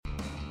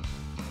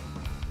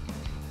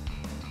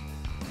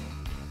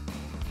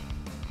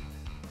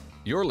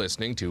You're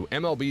listening to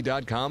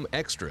MLB.com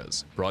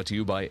Extras, brought to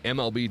you by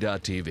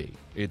MLB.tv.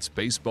 It's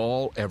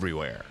baseball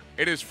everywhere.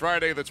 It is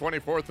Friday, the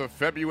 24th of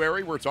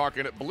February. We're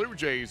talking Blue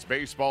Jays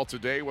baseball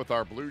today with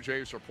our Blue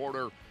Jays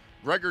reporter,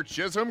 Gregor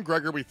Chisholm.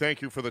 Gregor, we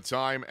thank you for the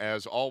time,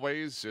 as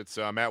always. It's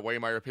Matt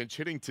Waymeyer pinch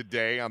hitting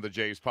today on the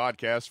Jays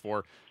podcast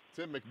for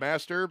Tim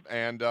McMaster.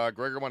 And,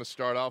 Gregor, I want to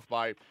start off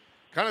by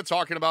kind of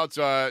talking about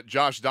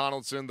Josh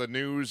Donaldson, the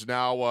news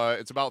now.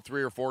 It's about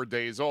 3 or 4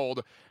 days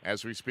old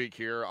as we speak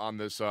here on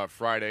this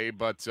Friday.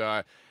 But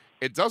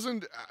it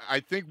doesn't, I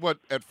think what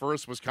at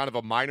first was kind of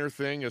a minor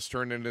thing has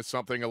turned into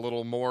something a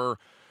little more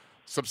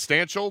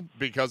substantial,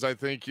 because I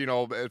think,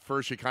 at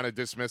first you kind of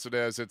dismiss it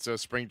as it's a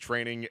spring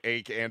training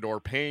ache and or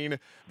pain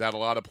that a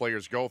lot of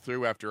players go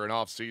through after an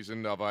off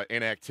season of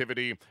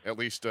inactivity, at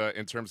least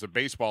in terms of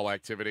baseball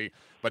activity.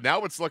 But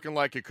now it's looking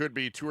like it could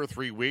be 2 or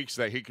 3 weeks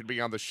that he could be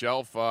on the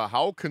shelf.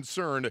 How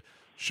concerned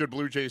should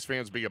Blue Jays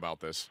fans be about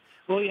this?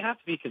 Well, you have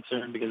to be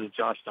concerned because of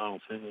Josh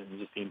Donaldson and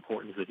just the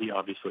importance that he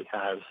obviously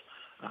has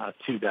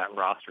to that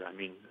roster. I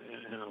mean,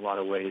 in a lot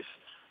of ways,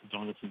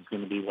 Donaldson's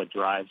going to be what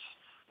drives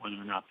whether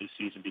or not this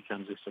season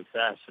becomes a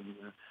success. And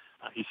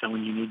he's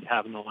someone you need to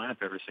have in the lineup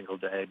every single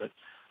day. But,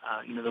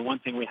 the one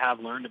thing we have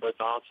learned about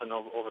Donaldson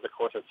over the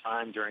course of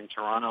time during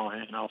Toronto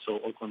and also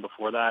Oakland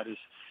before that is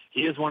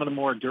he is one of the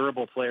more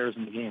durable players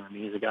in the game. I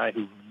mean, he's a guy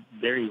who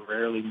very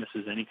rarely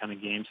misses any kind of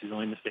games. He's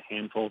only missed a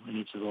handful in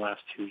each of the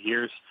last 2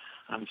 years.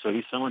 So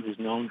he's someone who's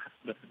known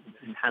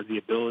and has the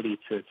ability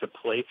to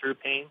play through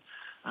pain.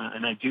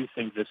 And I do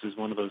think this is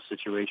one of those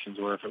situations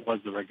where if it was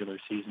the regular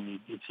season,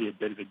 you'd see a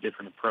bit of a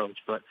different approach.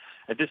 But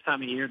at this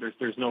time of year,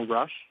 there's no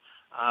rush.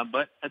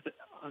 But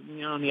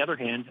on the other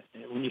hand,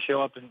 when you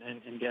show up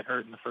and get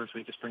hurt in the first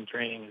week of spring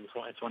training and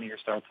it's one of your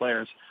star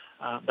players,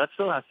 that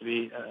still has to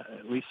be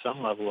at least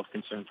some level of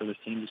concern for this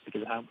team just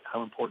because of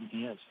how important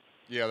he is.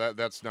 Yeah,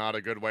 that's not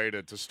a good way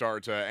to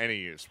start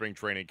any spring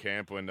training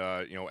camp when,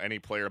 any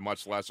player,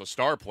 much less a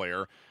star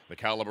player, the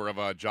caliber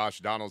of Josh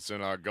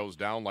Donaldson goes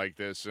down like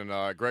this. And,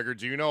 Gregor,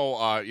 do you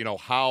know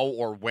how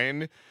or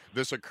when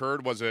this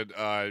occurred? Was it,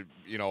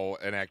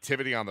 an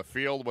activity on the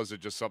field? Was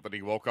it just something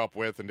he woke up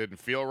with and didn't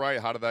feel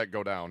right? How did that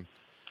go down?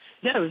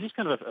 Yeah, it was just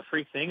kind of a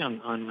freak thing on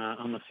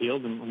the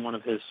field on one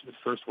of his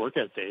first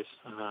workout days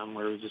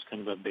where it was just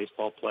kind of a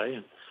baseball play.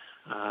 And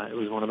it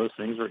was one of those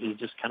things where he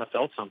just kind of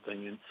felt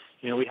something. And,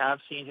 we have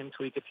seen him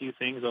tweak a few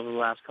things over the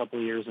last couple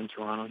of years in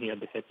Toronto. He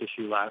had the hip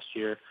issue last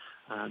year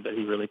that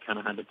he really kind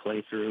of had to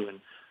play through. And,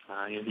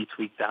 he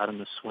tweaked out in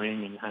the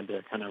swing and had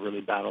to kind of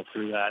really battle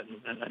through that.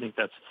 And I think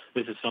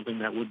this is something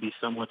that would be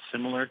somewhat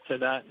similar to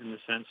that in the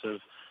sense of,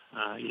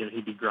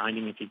 he'd be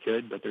grinding if he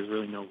could, but there's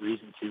really no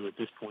reason to at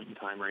this point in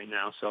time right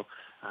now. So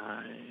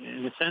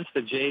in a sense,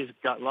 the Jays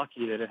got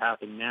lucky that it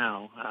happened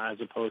now as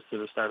opposed to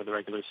the start of the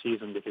regular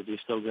season because we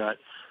still got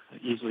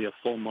easily a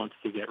full month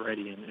to get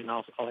ready. And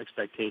all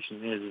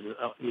expectation is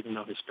even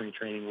though his spring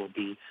training will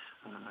be,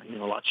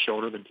 a lot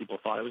shorter than people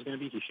thought it was going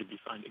to be, he should be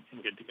fine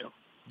and good to go.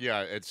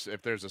 Yeah,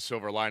 if there's a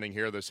silver lining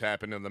here, this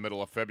happened in the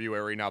middle of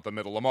February, not the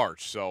middle of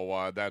March.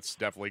 So that's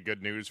definitely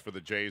good news for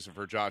the Jays and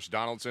for Josh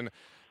Donaldson,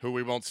 who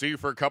we won't see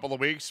for a couple of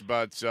weeks,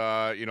 but,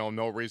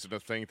 no reason to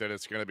think that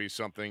it's going to be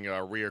something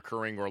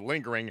reoccurring or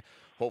lingering.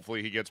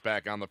 Hopefully he gets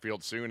back on the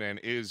field soon and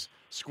is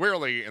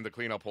squarely in the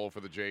cleanup hole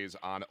for the Jays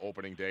on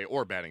opening day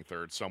or batting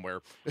third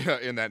somewhere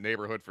in that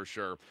neighborhood for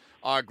sure.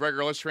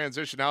 Gregor, let's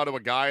transition now to a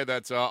guy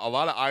that a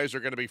lot of eyes are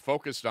going to be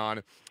focused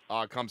on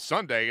come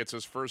Sunday. It's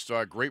his first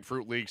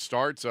Grapefruit League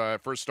start,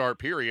 first start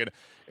period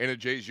in a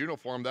Jays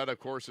uniform. That, of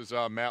course, is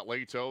Matt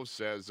Latos,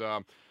 as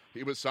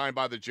he was signed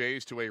by the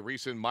Jays to a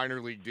recent minor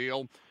league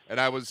deal. And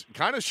I was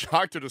kind of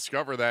shocked to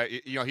discover that,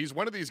 he's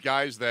one of these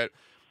guys that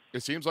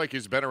it seems like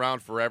he's been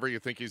around forever. You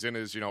think he's in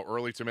his,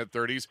 early to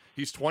mid-30s.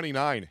 He's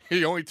 29.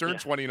 He only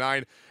turned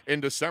 29 in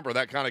December.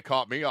 That kind of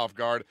caught me off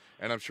guard,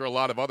 and I'm sure a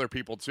lot of other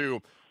people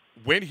too.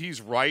 When he's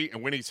right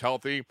and when he's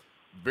healthy,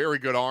 very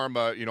good arm,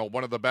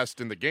 one of the best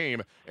in the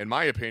game, in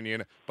my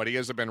opinion, but he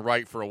hasn't been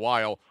right for a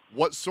while.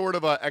 What sort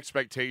of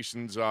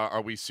expectations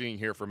are we seeing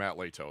here for Matt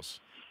Latos?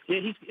 Yeah,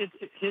 his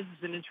is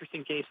an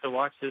interesting case to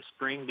watch this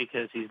spring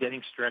because he's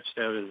getting stretched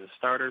out as a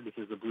starter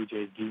because the Blue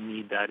Jays do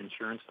need that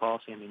insurance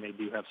policy. I mean, they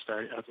do have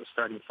a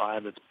starting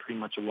five that's pretty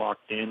much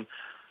locked in,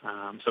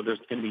 so there's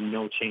going to be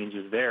no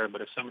changes there.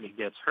 But if somebody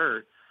gets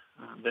hurt,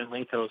 then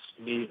Latos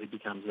immediately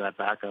becomes that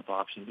backup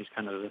option. He's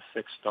kind of the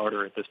sixth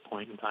starter at this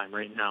point in time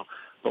right now.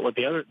 But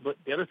the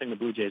other thing the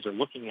Blue Jays are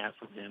looking at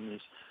from him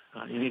is,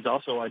 he's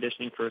also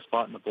auditioning for a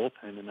spot in the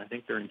bullpen, and I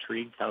think they're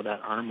intrigued how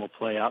that arm will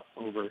play up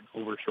over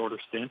shorter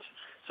stints.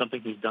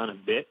 Something he's done a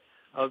bit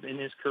of in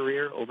his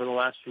career over the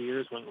last few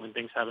years when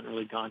things haven't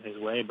really gone his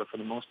way. But for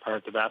the most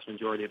part, the vast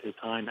majority of his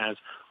time has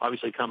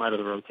obviously come out of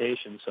the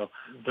rotation. So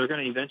they're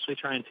going to eventually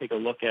try and take a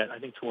look at, I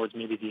think towards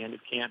maybe the end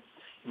of camp,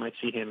 You might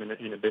see him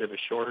in a bit of a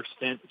shorter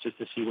stint just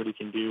to see what he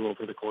can do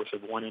over the course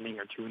of 1 inning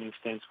or 2 inning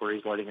stints where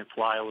he's letting it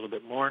fly a little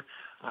bit more.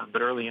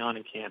 But early on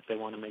in camp, they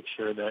want to make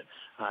sure that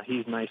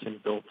he's nice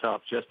and built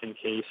up just in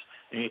case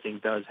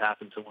anything does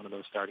happen to one of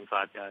those starting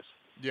 5 guys.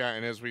 Yeah,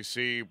 and as we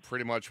see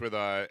pretty much with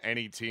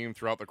any team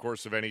throughout the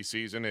course of any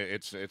season,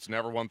 it's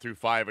never 1 through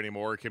 5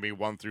 anymore. It can be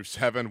 1 through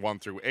 7, 1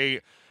 through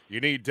 8. You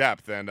need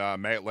depth, and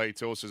Matt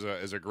Latos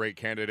is a great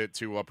candidate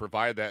to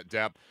provide that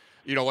depth.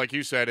 You know, like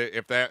you said,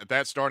 if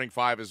that starting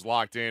 5 is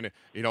locked in,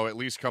 you know, at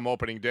least come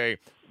opening day,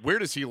 where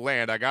does he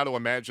land? I got to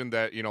imagine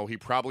that, you know, he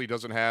probably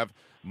doesn't have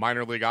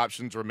minor league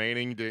options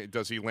remaining.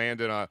 Does he land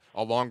in a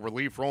long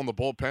relief role in the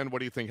bullpen? What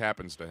do you think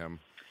happens to him?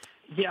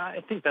 Yeah, I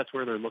think that's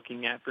where they're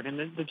looking at for him.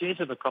 The Jays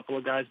have a couple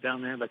of guys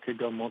down there that could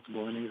go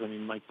multiple innings. I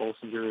mean, Mike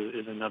Bolsinger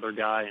is another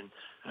guy,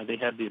 and they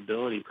have the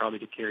ability probably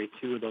to carry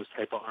 2 of those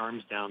type of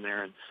arms down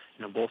there. And,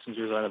 you know,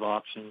 Bolsinger's out of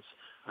options.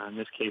 In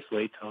this case,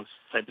 Latos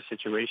type of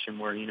situation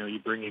where, you know, you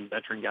bring in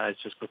veteran guys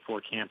just before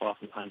camp.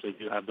 Oftentimes they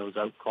do have those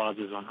out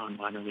clauses on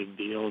minor league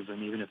deals,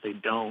 and even if they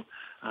don't,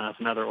 if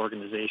another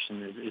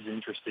organization is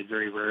interested,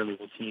 very rarely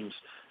will teams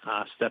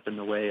step in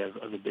the way of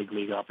the big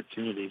league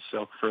opportunities.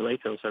 So for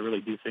Latos, I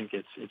really do think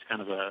it's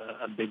kind of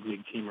a big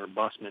league team or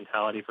bust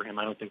mentality for him.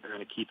 I don't think they're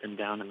going to keep him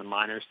down in the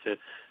minors to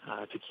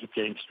keep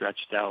getting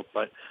stretched out.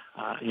 But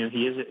you know,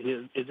 he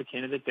is a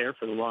candidate there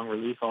for the long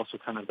relief. Also,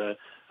 kind of the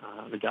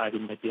guy who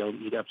might be able to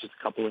eat up just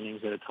a couple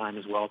innings at a time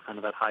as well. Kind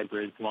of that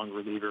hybrid long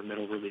reliever,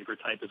 middle reliever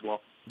type as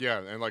well. Yeah,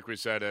 and like we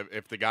said,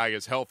 if the guy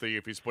is healthy,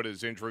 if he's put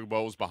his injury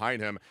woes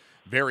behind him,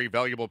 very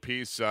valuable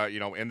piece, you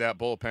know, in that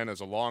bullpen as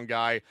a long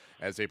guy,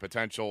 as a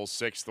potential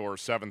 6th or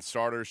 7th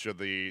starter should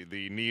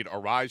the need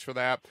arise for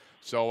that.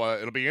 So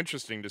it'll be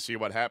interesting to see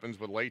what happens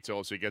with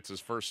Latos. He gets his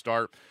first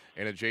start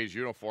in a Jays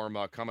uniform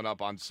coming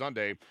up on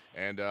Sunday,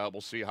 and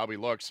we'll see how he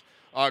looks.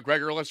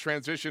 Gregor, let's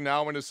transition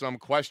now into some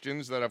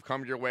questions that have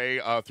come your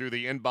way through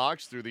the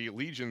inbox, through the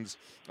legions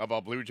of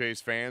Blue Jays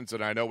fans.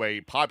 And I know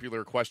a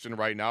popular question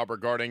right now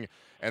regarding,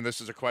 and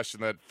this is a question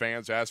that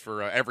fans ask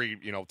for every,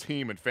 you know,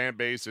 team and fan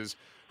base, is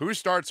who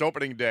starts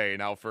opening day?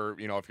 Now, for,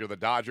 you know, if you're the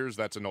Dodgers,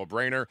 that's a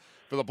no-brainer.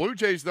 For the Blue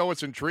Jays, though,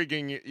 it's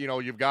intriguing. You know,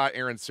 you've got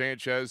Aaron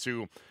Sanchez,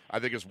 who I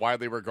think is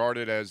widely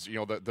regarded as, you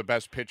know, the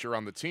best pitcher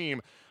on the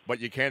team, but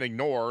you can't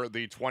ignore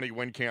the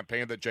 20-win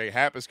campaign that Jay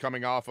Happ is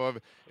coming off of.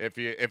 If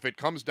it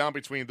comes down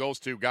between those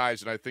two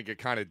guys, and I think it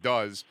kind of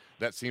does,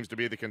 that seems to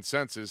be the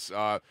consensus.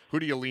 Who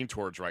do you lean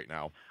towards right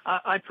now?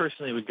 I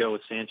personally would go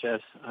with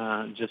Sanchez,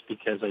 just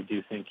because I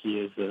do think he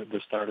is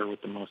the starter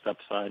with the most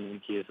upside,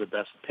 and he is the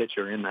best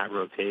pitcher in that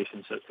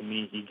rotation. So to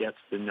me, he gets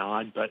the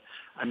nod. But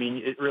I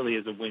mean, it really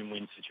is a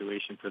win-win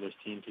situation for this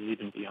team, because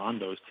even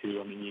beyond those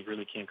two, I mean, you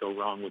really can't go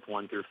wrong with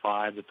 1 through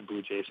 5 that the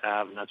Blue Jays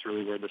have, and that's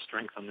really where the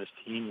strength on this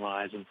team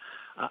lies. And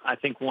I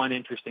think one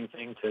interesting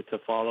thing to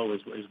follow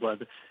is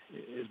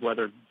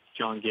whether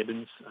John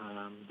Gibbons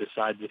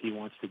decides that he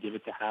wants to give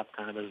it to Happ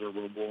kind of as a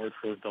reward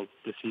for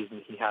the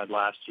season he had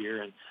last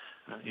year. And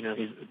you know,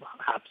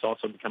 Happ's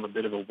also become a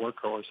bit of a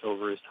workhorse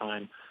over his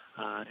time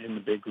in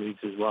the big leagues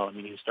as well. I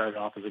mean, he started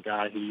off as a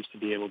guy who used to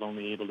be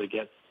only able to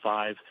get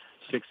 5-6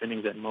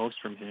 innings at most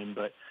from him,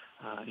 but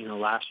you know,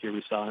 last year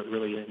we saw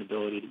really an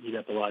ability to eat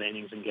up a lot of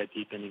innings and get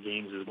deep into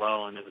games as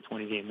well. And as a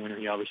 20-game winner,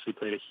 he obviously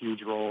played a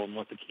huge role in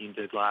what the team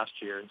did last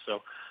year. And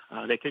so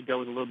they could go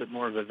with a little bit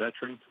more of a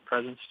veteran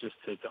presence just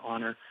to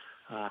honor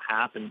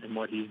Happ and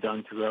what he's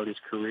done throughout his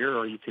career,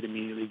 or you could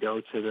immediately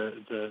go to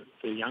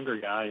the younger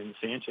guy in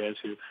Sanchez,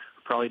 who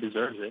probably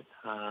deserves it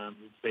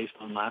based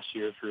on last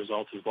year's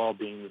results as well,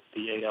 being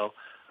the AL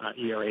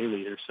ERA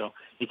leader. So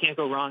you can't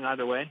go wrong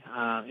either way.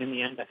 In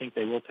the end, I think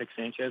they will pick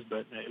Sanchez,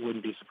 but it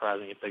wouldn't be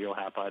surprising if they go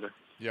Happ either.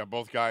 Yeah,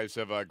 both guys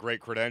have great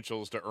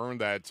credentials to earn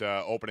that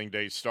opening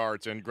day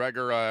start. And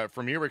Gregor,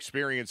 from your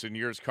experience in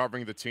years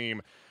covering the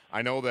team,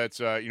 I know that,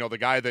 you know, the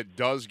guy that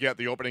does get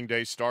the opening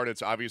day start,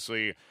 it's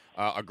obviously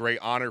a great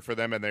honor for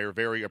them, and they're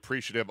very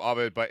appreciative of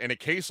it. But in a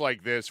case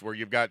like this, where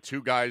you've got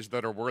 2 guys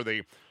that are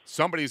worthy,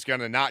 somebody's going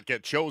to not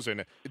get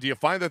chosen. Do you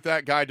find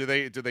that guy, do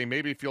they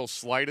maybe feel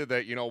slighted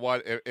that, you know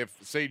what, if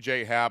say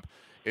Jay Happ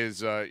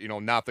is, you know,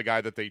 not the guy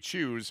that they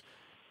choose,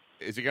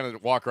 is he going to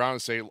walk around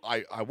and say,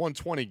 I won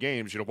 20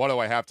 games, you know, what do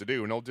I have to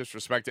do? No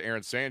disrespect to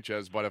Aaron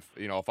Sanchez, but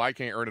if I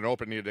can't earn an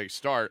opening day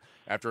start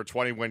after a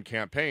 20-win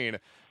campaign,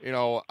 you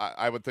know,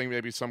 I would think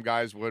maybe some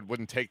guys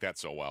wouldn't take that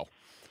so well.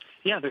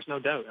 Yeah, there's no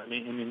doubt. I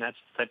mean that's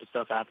the type of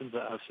stuff happens.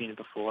 I've seen it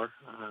before,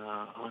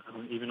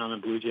 even on the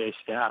Blue Jays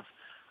staff,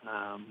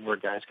 where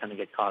guys kind of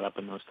get caught up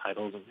in those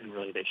titles, and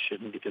really they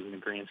shouldn't, because in the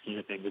grand scheme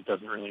of things, it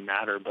doesn't really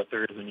matter. But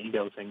there is an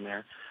ego thing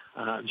there.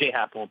 Jay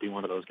Happ won't be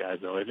one of those guys,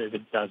 though. If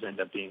it does end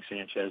up being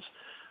Sanchez,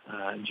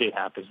 Jay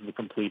Happ is the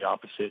complete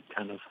opposite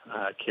kind of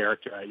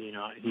character. You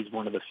know, he's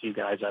one of the few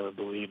guys I would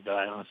believe that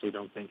I honestly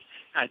don't think.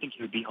 I think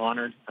he would be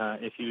honored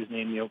if he was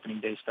named the opening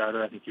day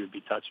starter. I think he would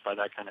be touched by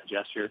that kind of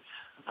gesture.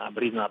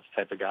 But he's not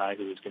the type of guy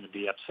who is going to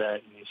be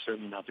upset, and he's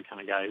certainly not the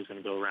kind of guy who's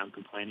going to go around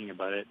complaining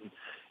about it.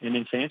 And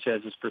in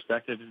Sanchez's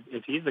perspective,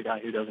 if he's the guy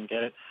who doesn't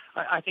get it,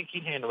 I think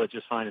he'd handle it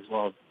just fine as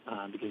well,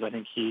 because I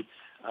think he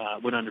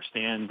would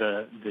understand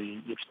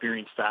the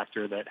experience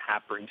factor that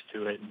Hap brings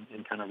to it,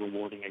 and kind of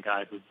rewarding a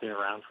guy who's been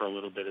around for a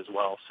little bit as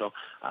well. So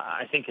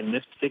I think in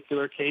this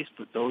particular case,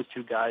 with those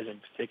two guys in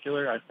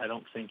particular, I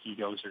don't think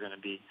egos are going to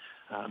be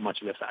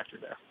much of a factor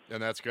there.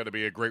 And that's going to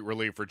be a great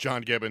relief for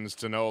John Gibbons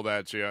to know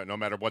that no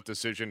matter what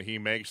decision he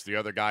makes, the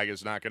other guy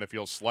is not going to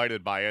feel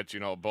slighted by it.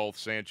 Both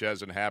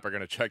Sanchez and Hap are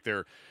going to check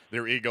their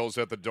egos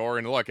at the door.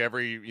 And look,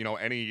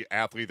 any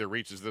athlete that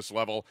reaches this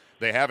level,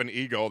 they have an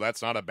ego.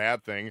 That's not a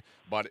bad thing.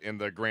 But in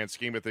the grand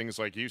scheme of things,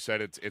 like you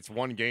said, it's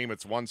one game,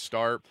 it's one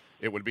start.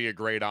 It would be a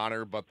great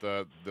honor, but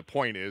the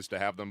point is to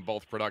have them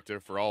both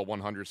productive for all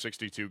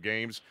 162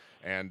 games.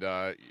 And,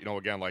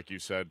 again, like you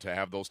said, to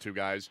have those two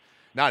guys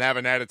not have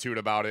an attitude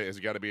about it has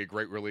got to be a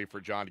great relief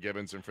for John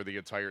Gibbons and for the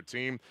entire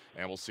team,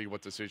 and we'll see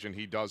what decision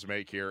he does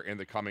make here in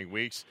the coming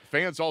weeks.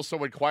 Fans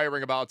also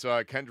inquiring about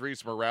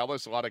Kendrys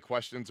Morales, a lot of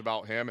questions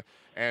about him,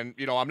 and,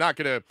 I'm not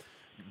going to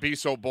be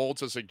so bold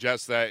to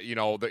suggest that,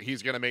 that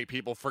he's going to make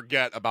people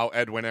forget about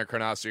Edwin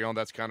Encarnacion.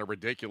 That's kind of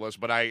ridiculous,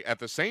 but at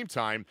the same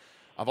time,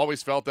 I've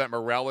always felt that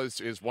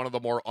Morales is one of the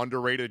more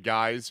underrated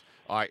guys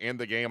in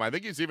the game. I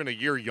think he's even a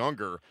year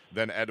younger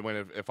than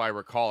Edwin, if I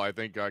recall. I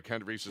think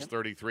Kendrys is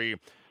 33.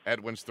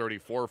 Edwin's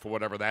 34 for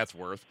whatever that's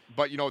worth.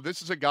 But,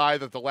 this is a guy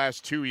that the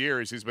last 2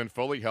 years he's been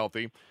fully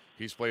healthy.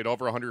 He's played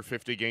over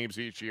 150 games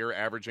each year,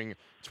 averaging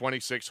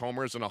 26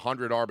 homers and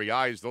 100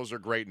 RBIs. Those are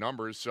great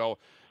numbers. So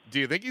do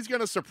you think he's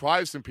going to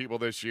surprise some people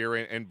this year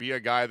and be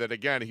a guy that,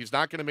 again, he's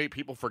not going to make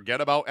people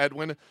forget about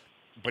Edwin,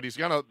 but he's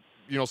going to,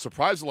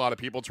 surprise a lot of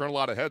people, turn a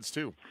lot of heads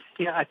too?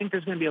 Yeah, I think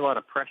there's going to be a lot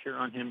of pressure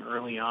on him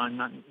early on.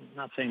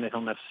 Not saying that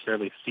he'll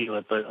necessarily feel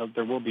it, but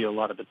there will be a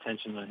lot of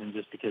attention on him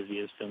just because he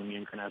is still in the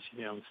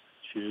Encarnacion's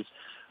shoes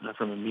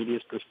from a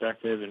media's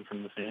perspective and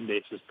from the fan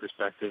base's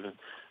perspective, and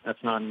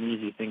that's not an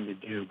easy thing to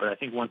do. But I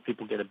think once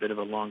people get a bit of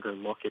a longer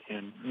look at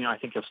him, I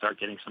think he'll start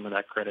getting some of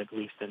that credit, at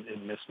least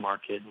in this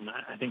market. And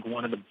I think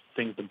one of the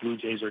things the Blue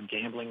Jays are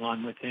gambling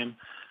on with him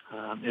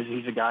is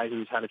he's a guy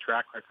who's had a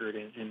track record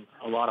in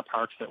a lot of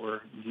parks that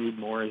were viewed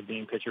more as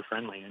being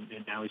pitcher-friendly, and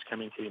now he's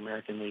coming to the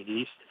American League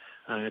East.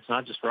 It's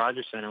not just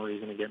Rogers Center where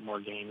he's going to get more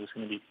games. It's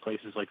going to be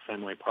places like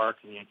Fenway Park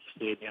and Yankee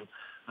Stadium.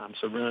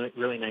 So really,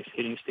 really nice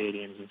hitting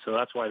stadiums. And so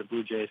that's why the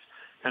Blue Jays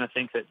kind of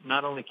think that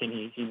not only can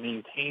he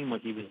maintain what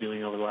he was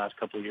doing over the last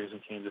couple of years in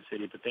Kansas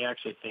City, but they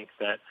actually think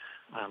that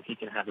he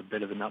can have a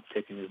bit of an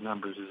uptick in his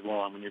numbers as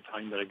well. I mean, you're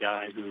talking about a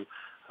guy who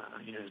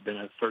has been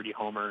a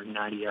 30-homer,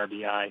 90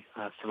 RBI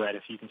threat.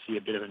 If you can see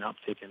a bit of an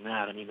uptick in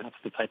that, I mean, that's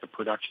the type of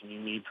production you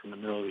need from the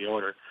middle of the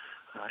order.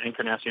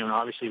 Encarnacion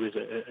obviously was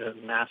a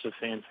massive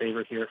fan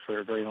favorite here for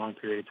a very long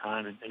period of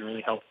time and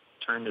really helped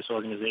turn this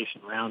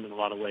organization around in a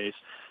lot of ways.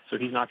 So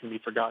he's not going to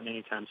be forgotten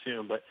anytime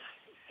soon. But,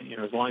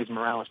 as long as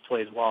Morales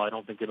plays well, I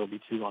don't think it'll be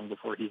too long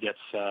before he gets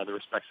the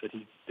respect that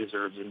he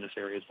deserves in this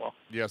area as well.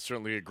 Yeah,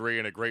 certainly agree.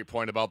 And a great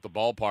point about the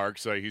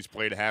ballparks. He's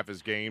played half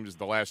his games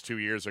the last 2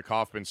 years at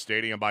Kauffman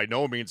Stadium, by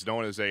no means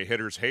known as a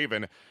hitter's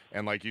haven.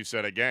 And like you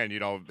said, again,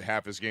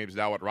 half his games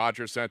now at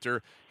Rogers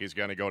Center. He's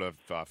going to go to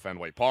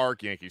Fenway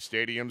Park, Yankee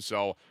Stadium.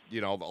 So, a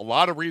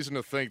lot of reason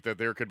to think that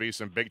there could be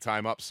some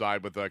big-time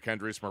upside with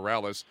Kendrys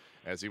Morales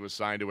as he was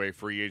signed to a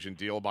free agent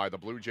deal by the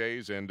Blue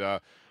Jays. And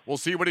we'll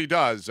see what he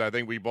does. I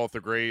think we both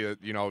agree that,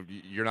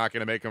 you're not going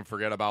to make him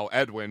forget about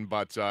Edwin,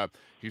 but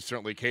he's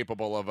certainly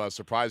capable of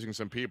surprising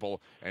some people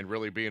and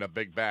really being a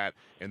big bat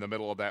in the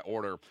middle of that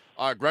order.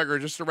 Gregor,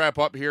 just to wrap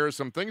up here,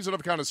 some things that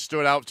have kind of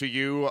stood out to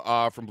you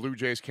from Blue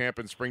Jays camp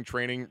and spring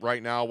training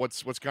right now.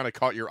 What's kind of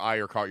caught your eye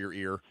or caught your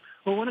ear?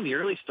 Well, one of the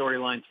early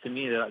storylines to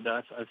me that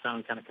I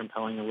found kind of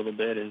compelling a little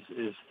bit is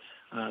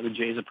the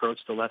Jays' approach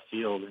to left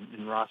field.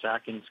 And Ross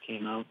Atkins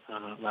came out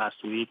last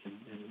week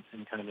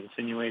and kind of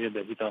insinuated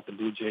that he thought the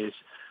Blue Jays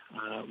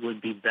would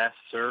be best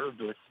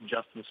served with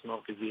Justin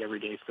Smoak as the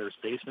everyday first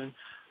baseman,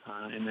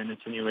 and then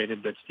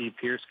insinuated that Steve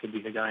Pearce could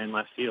be the guy in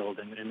left field.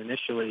 And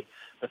initially,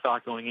 the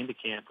thought going into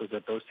camp was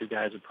that those two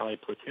guys would probably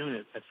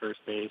platoon at first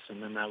base,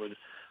 and then that would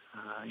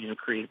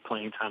create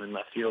playing time in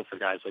left field for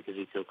guys like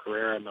Ezekiel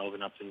Carrera,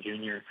 Melvin Upton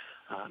Jr.,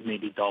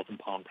 maybe Dalton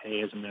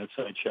Pompey as an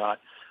outside shot.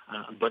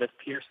 But if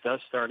Pearce does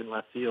start in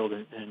left field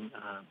and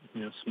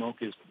Smoak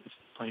is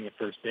playing at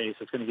first base,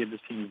 it's going to give this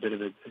team a bit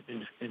of an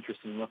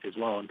interesting look as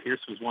well. And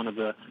Pearce was one of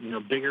the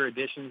bigger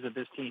additions that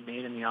this team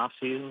made in the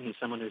offseason. He's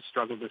someone who's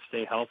struggled to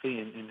stay healthy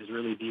and is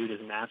really viewed as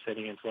an asset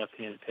against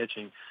left-handed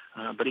pitching.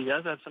 But he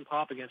does have some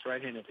pop against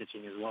right-handed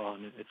pitching as well.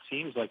 And it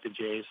seems like the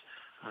Jays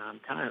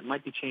kind of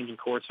might be changing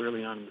course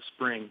early on in the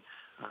spring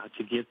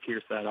to give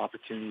Pearce that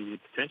opportunity to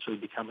potentially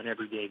become an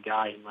everyday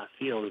guy in left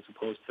field as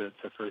opposed to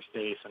first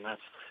base. And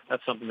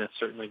that's something that's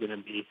certainly going to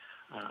be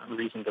a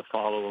reason to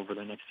follow over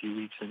the next few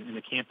weeks. And in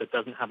a camp that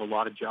doesn't have a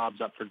lot of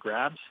jobs up for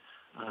grabs,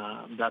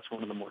 that's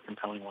one of the more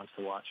compelling ones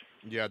to watch.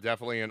 Yeah,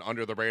 definitely an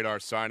under-the-radar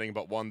signing,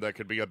 but one that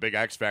could be a big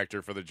X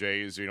factor for the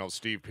Jays.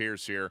 Steve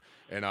Pearce here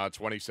in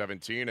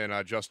 2017,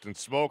 and Justin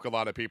Smoak, a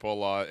lot of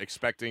people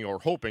expecting or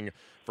hoping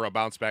for a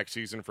bounce-back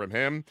season from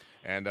him.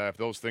 And if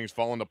those things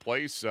fall into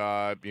place,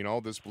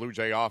 this Blue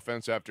Jay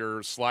offense,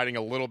 after sliding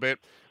a little bit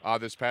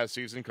this past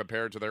season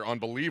compared to their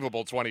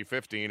unbelievable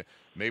 2015.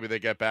 Maybe they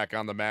get back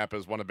on the map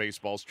as one of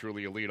baseball's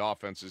truly elite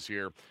offenses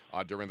here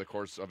during the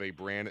course of a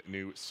brand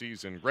new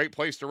season. Great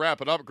place to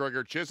wrap it up.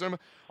 Gregor Chisholm,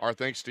 our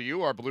thanks to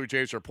you, our Blue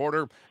Jays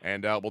reporter,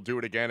 and we'll do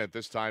it again at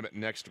this time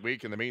next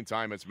week. In the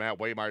meantime, it's Matt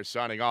Waymeyer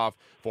signing off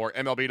for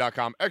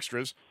MLB.com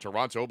Extras,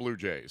 Toronto Blue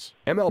Jays.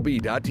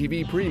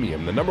 MLB.tv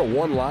Premium, the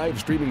 #1 live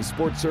streaming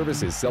sports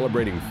service, is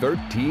celebrating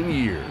 13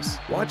 years.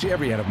 Watch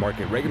every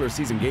out-of-market regular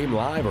season game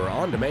live or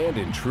on demand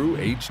in true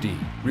HD.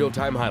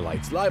 Real-time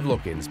highlights, live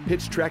look-ins,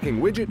 pitch tracking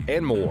widget,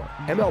 and more.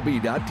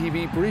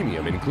 MLB.tv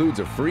Premium includes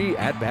a free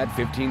At-Bat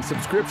 15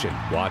 subscription.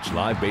 Watch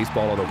live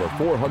baseball on over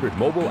 400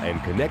 mobile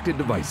and connected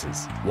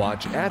devices.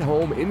 Watch at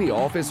home, in the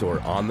office, or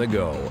on the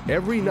go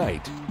every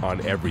night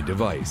on every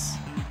device.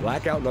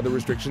 Blackout and other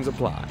restrictions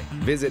apply.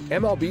 Visit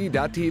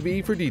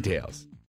MLB.tv for details.